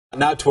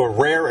Now to a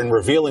rare and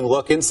revealing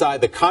look inside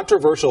the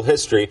controversial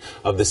history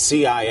of the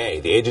CIA.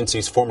 The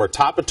agency's former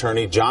top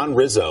attorney, John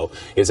Rizzo,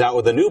 is out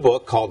with a new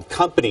book called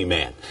Company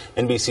Man.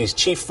 NBC's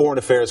chief foreign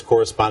affairs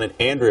correspondent,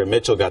 Andrea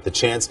Mitchell, got the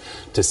chance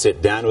to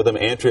sit down with him.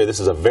 Andrea, this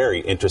is a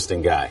very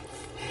interesting guy.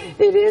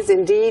 It is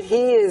indeed.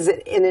 He is an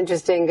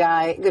interesting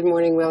guy. Good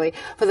morning, Willie.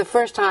 For the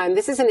first time,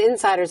 this is an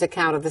insider's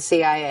account of the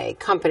CIA,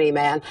 Company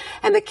Man,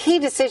 and the key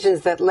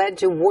decisions that led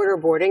to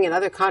waterboarding and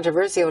other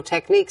controversial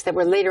techniques that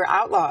were later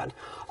outlawed.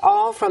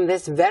 All from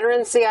this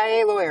veteran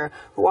CIA lawyer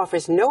who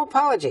offers no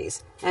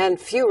apologies and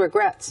few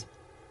regrets.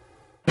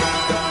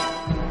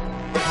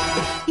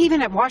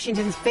 Even at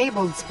Washington's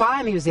fabled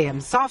spy museum,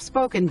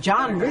 soft-spoken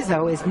John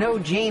Rizzo is no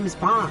James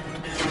Bond.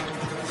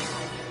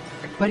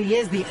 But he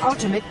is the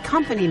ultimate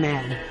company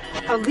man,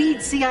 a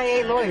lead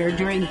CIA lawyer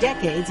during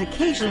decades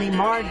occasionally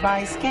marred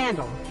by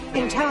scandal,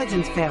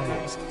 intelligence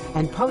failures,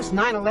 and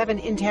post-9/11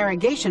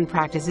 interrogation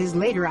practices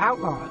later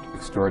outlawed.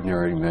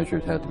 Extraordinary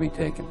measures had to be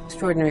taken.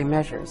 Extraordinary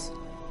measures?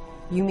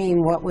 You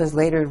mean what was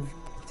later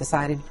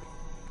decided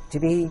to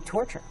be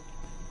torture?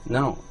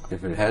 No,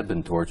 if it had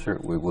been torture,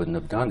 we wouldn't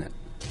have done it.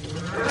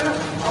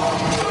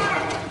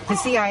 The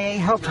CIA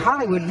helped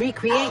Hollywood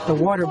recreate the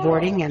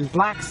waterboarding and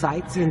black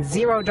sites in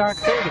Zero Dark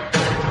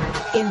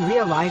 30. In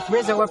real life,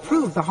 Rizzo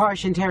approved the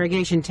harsh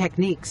interrogation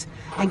techniques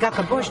and got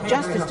the Bush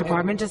Justice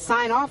Department to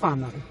sign off on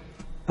them.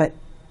 But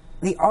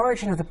the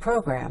origin of the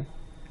program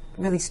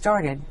really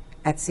started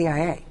at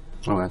CIA.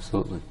 Oh,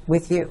 absolutely.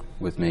 With you?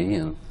 With me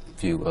and a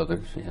few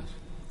others, yes.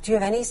 Do you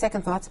have any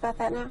second thoughts about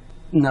that now?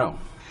 No.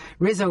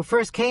 Rizzo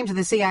first came to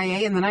the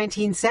CIA in the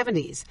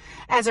 1970s.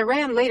 As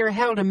Iran later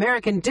held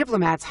American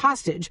diplomats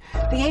hostage,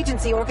 the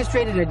agency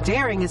orchestrated a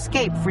daring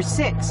escape for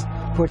 6,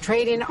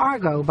 portrayed in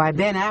Argo by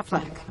Ben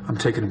Affleck. I'm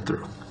taking him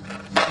through.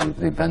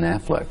 The Ben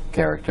Affleck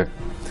character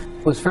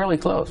was fairly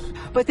close.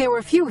 But there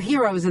were few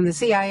heroes in the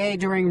CIA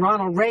during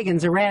Ronald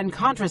Reagan's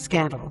Iran-Contra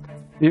scandal.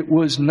 It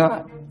was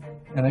not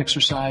an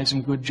exercise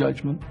in good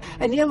judgment.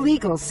 An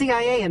illegal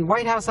CIA and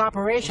White House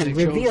operation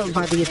revealed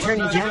by the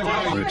Attorney General.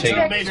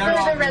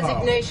 Further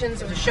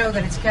resignations would show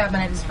that its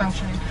cabinet is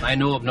functioning. I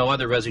know of no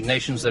other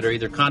resignations that are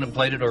either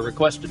contemplated or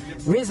requested.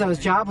 Rizzo's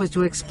job was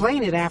to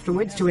explain it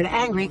afterwards to an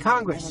angry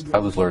Congress. I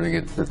was learning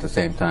it at the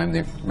same time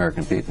the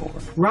American people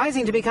were.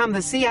 Rising to become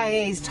the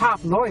CIA's top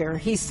lawyer,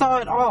 he saw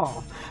it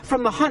all.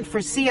 From the hunt for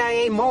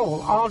CIA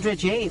mole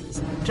Aldrich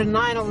Ames to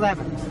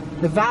 9/11,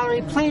 the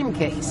Valerie Plame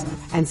case,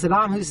 and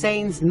Saddam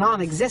Hussein's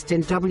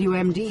non-existent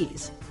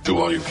WMDs. Do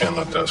all you can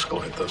not to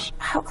escalate this.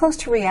 How close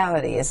to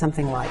reality is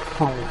something like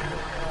Homeland?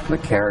 The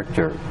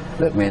character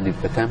that Mandy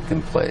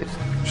Patinkin plays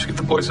Just get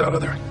the boys out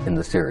of there. in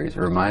the series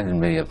reminded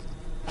me of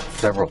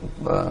several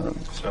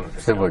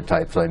similar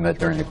types I met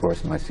during the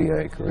course of my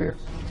CIA career.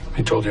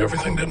 He told you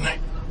everything, didn't he?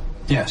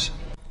 Yes.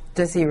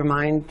 Does he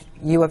remind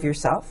you of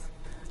yourself?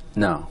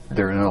 No,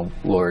 there are no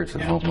lawyers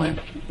in Homeland.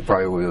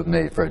 Probably would have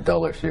made for a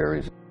duller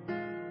series.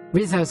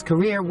 Rizzo's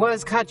career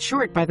was cut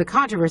short by the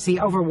controversy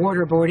over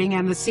waterboarding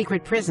and the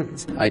secret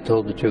prisons. I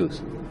told the truth,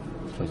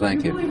 so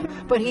thank you.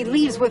 But he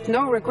leaves with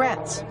no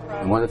regrets.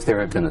 And what if there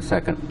had been a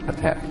second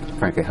attack?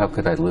 Frankly, how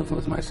could I live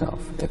with myself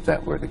if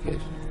that were the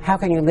case? How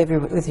can you live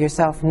with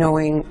yourself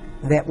knowing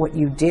that what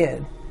you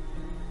did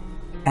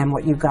and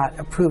what you got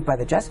approved by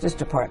the Justice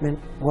Department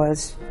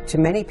was, to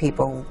many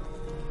people,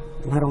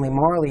 not only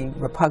morally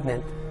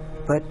repugnant,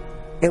 but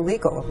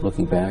illegal?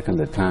 Looking back on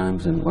the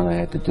times and what I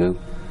had to do,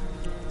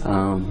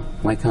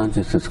 my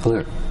conscience is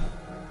clear.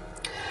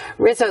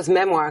 Rizzo's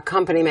memoir,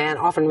 Company Man,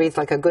 often reads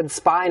like a good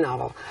spy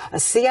novel, a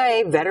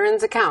CIA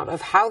veteran's account of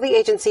how the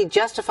agency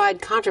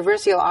justified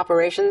controversial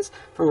operations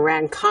from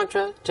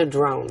Iran-Contra to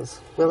drones.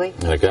 Willie?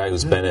 A guy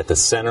who's been at the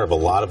center of a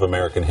lot of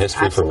American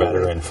history, Absolutely. for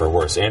better and for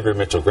worse. Andrea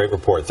Mitchell, great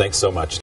report. Thanks so much.